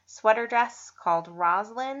this sweater dress called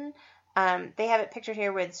Roslyn. They have it pictured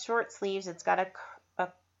here with short sleeves. It's got a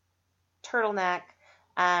turtleneck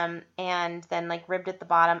and then ribbed at the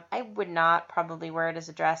bottom. I would not probably wear it as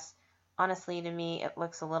a dress. Honestly, to me, it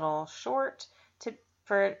looks a little short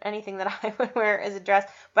for anything that I would wear as a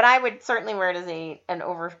dress, but I would certainly wear it as an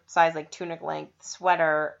oversized tunic length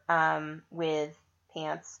sweater with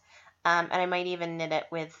pants, and I might even knit it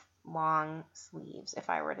with long sleeves if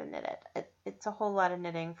I were to knit it. It's a whole lot of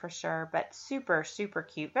knitting for sure, but super, super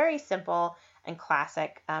cute. Very simple and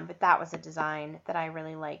classic, but that was a design that I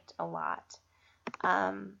really liked a lot.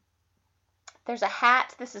 There's a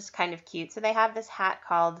hat. This is kind of cute. So they have this hat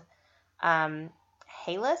called Halus,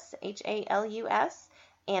 Halus,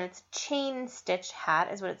 and it's a chain stitch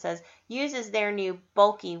hat is what it says. Uses their new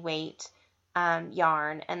bulky weight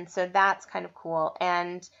yarn, and so that's kind of cool.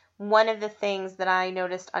 And one of the things that I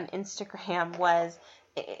noticed on Instagram was,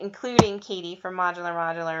 including Katie from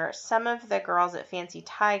Modular, some of the girls at Fancy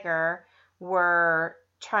Tiger were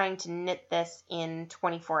trying to knit this in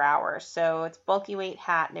 24 hours. So it's bulky weight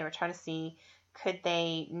hat, and they were trying to see could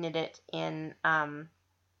they knit it in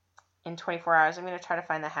 24 hours. I'm going to try to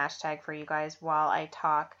find the hashtag for you guys while I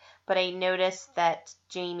talk. But I noticed that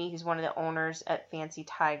Jamie, who's one of the owners at Fancy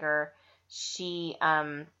Tiger, she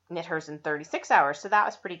knit hers in 36 hours. So that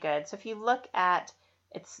was pretty good. So if you look at,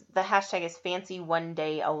 the hashtag is Fancy One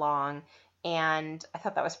Day Along. And I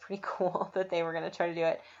thought that was pretty cool that they were going to try to do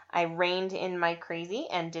it. I reined in my crazy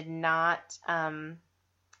and did not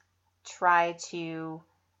try to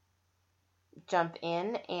jump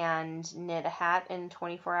in and knit a hat in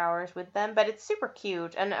 24 hours with them, but it's super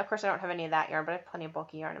cute. And of course I don't have any of that yarn, but I have plenty of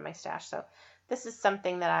bulky yarn in my stash, so this is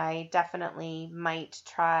something that I definitely might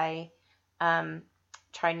try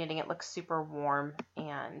knitting. It looks super warm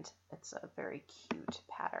and it's a very cute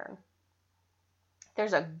pattern.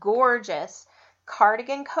 There's a gorgeous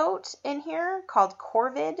cardigan coat in here called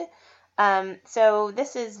Corvid. So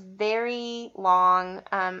this is very long.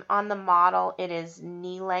 On the model it is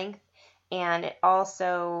knee length. And it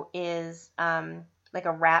also is like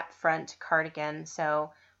a wrap front cardigan.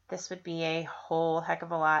 So this would be a whole heck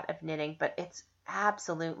of a lot of knitting, but it's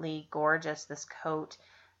absolutely gorgeous, this coat.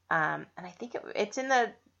 And I think it's in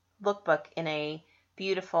the lookbook in a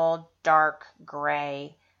beautiful dark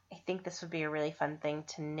gray. I think this would be a really fun thing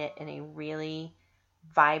to knit in a really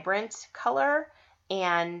vibrant color.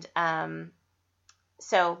 And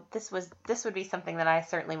so this would be something that I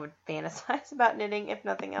certainly would fantasize about knitting, if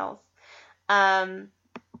nothing else.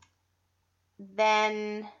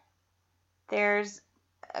 Then there's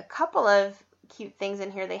a couple of cute things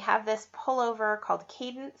in here. They have this pullover called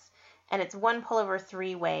Cadence, and it's one pullover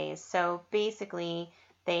 3 ways. So basically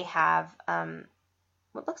they have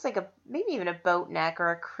what looks like maybe even a boat neck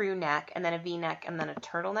or a crew neck, and then a V-neck, and then a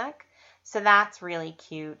turtleneck. So that's really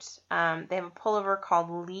cute. They have a pullover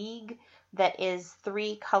called League that is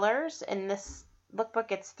 3 colors. In this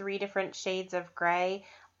lookbook, it's 3 different shades of gray.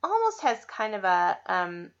 Almost has kind of a,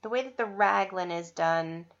 the way that the raglan is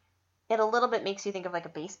done, it a little bit makes you think of like a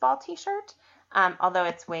baseball t-shirt, although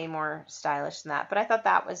it's way more stylish than that. But I thought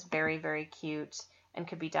that was very, very cute and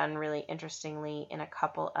could be done really interestingly in a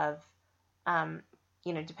couple of,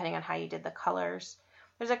 depending on how you did the colors.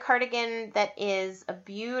 There's a cardigan that is a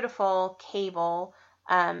beautiful cable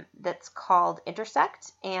that's called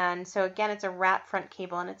Intersect. And so again, it's a wrap front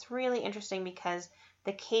cable, and it's really interesting because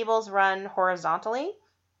the cables run horizontally,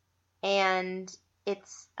 and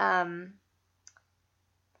it's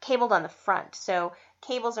cabled on the front. So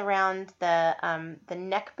cables around the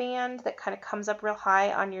neckband that kind of comes up real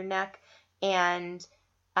high on your neck, and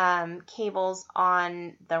cables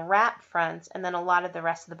on the wrap fronts, and then a lot of the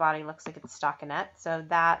rest of the body looks like it's stockinette. So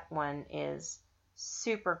that one is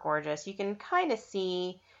super gorgeous. You can kind of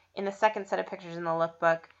see in the second set of pictures in the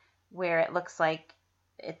lookbook where it looks like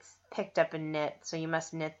it's picked up and knit. So you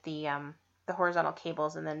must knit the horizontal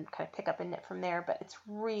cables and then kind of pick up and knit from there, but it's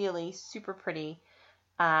really super pretty,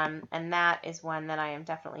 and that is one that I am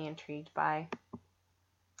definitely intrigued by.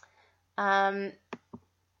 Those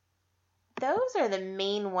are the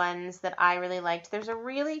main ones that I really liked. There's a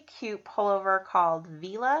really cute pullover called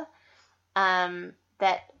Vila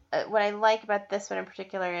that what I like about this one in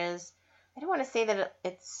particular is, I don't want to say that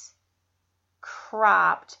it's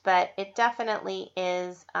cropped, but it definitely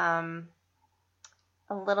is a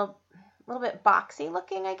little bit boxy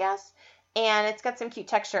looking, I guess, and it's got some cute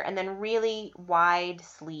texture and then really wide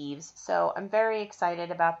sleeves. So I'm very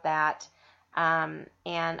excited about that, and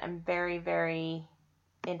I'm very, very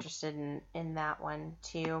interested in that one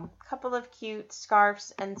too. A couple of cute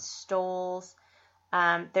scarves and stoles.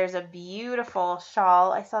 There's a beautiful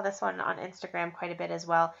shawl. I saw this one on Instagram quite a bit as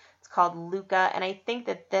well. It's called Luca, and I think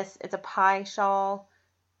that this is a pie shawl,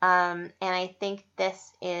 and I think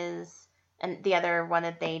this is and the other one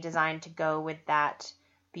that they designed to go with that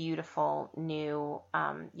beautiful new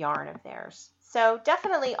yarn of theirs. So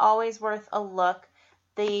definitely always worth a look.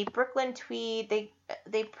 The Brooklyn Tweed,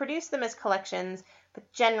 they produce them as collections,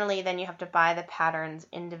 but generally then you have to buy the patterns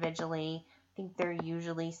individually. I think they're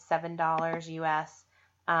usually $7 US,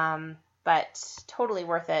 but totally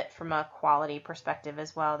worth it from a quality perspective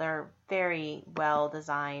as well. They're very well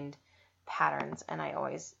designed patterns, and I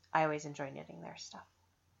always enjoy knitting their stuff.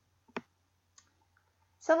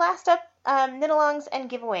 So last up, knit-alongs and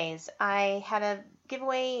giveaways. I had a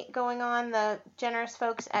giveaway going on. The generous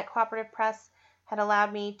folks at Cooperative Press had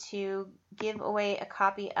allowed me to give away a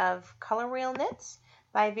copy of Color Wheel Knits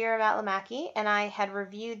by Vera Matlamaki, and I had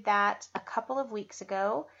reviewed that a couple of weeks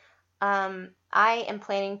ago. I am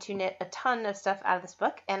planning to knit a ton of stuff out of this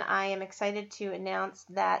book, and I am excited to announce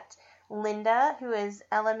that Linda, who is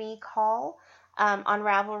LME Call on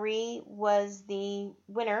Ravelry, was the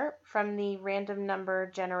winner from the random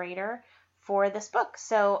number generator for this book.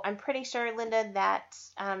 So I'm pretty sure, Linda, that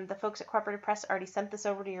the folks at Cooperative Press already sent this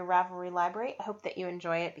over to your Ravelry library. I hope that you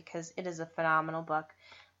enjoy it because it is a phenomenal book.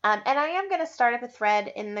 And I am going to start up a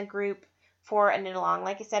thread in the group for a knit along.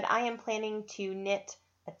 Like I said, I am planning to knit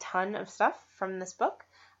a ton of stuff from this book.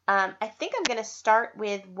 I think I'm going to start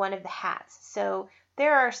with one of the hats. So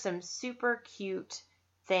there are some super cute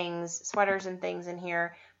things, sweaters and things in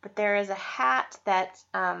here, but there is a hat that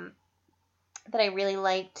I really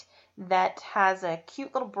liked that has a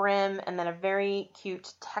cute little brim and then a very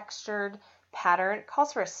cute textured pattern. It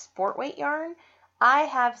calls for a sport weight yarn. I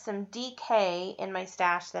have some DK in my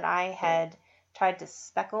stash that I had tried to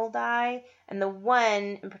speckle dye, and the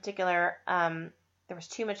one in particular, there was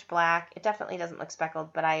too much black. It definitely doesn't look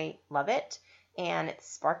speckled, but I love it, and it's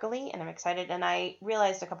sparkly, and I'm excited. And I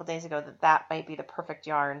realized a couple days ago that that might be the perfect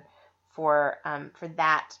yarn for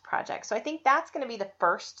that project. So I think that's going to be the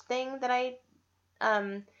first thing that I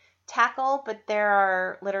tackle, but there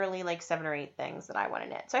are literally like 7 or 8 things that I want to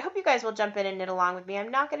knit. So I hope you guys will jump in and knit along with me.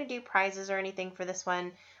 I'm not going to do prizes or anything for this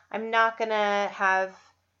one. I'm not going to have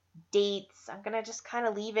dates. I'm going to just kind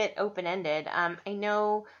of leave it open-ended. I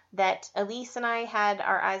know that Elise and I had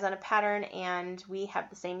our eyes on a pattern, and we have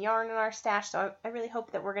the same yarn in our stash, so I really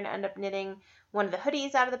hope that we're going to end up knitting one of the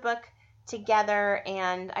hoodies out of the book together,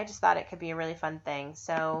 and I just thought it could be a really fun thing.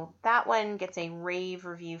 So that one gets a rave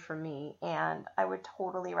review from me, and I would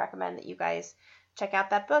totally recommend that you guys check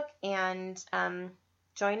out that book and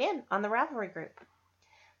join in on the Ravelry group.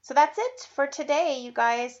 So that's it for today, you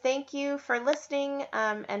guys. Thank you for listening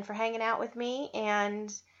and for hanging out with me,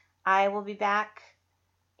 and I will be back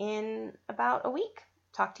in about a week.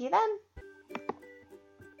 Talk to you then.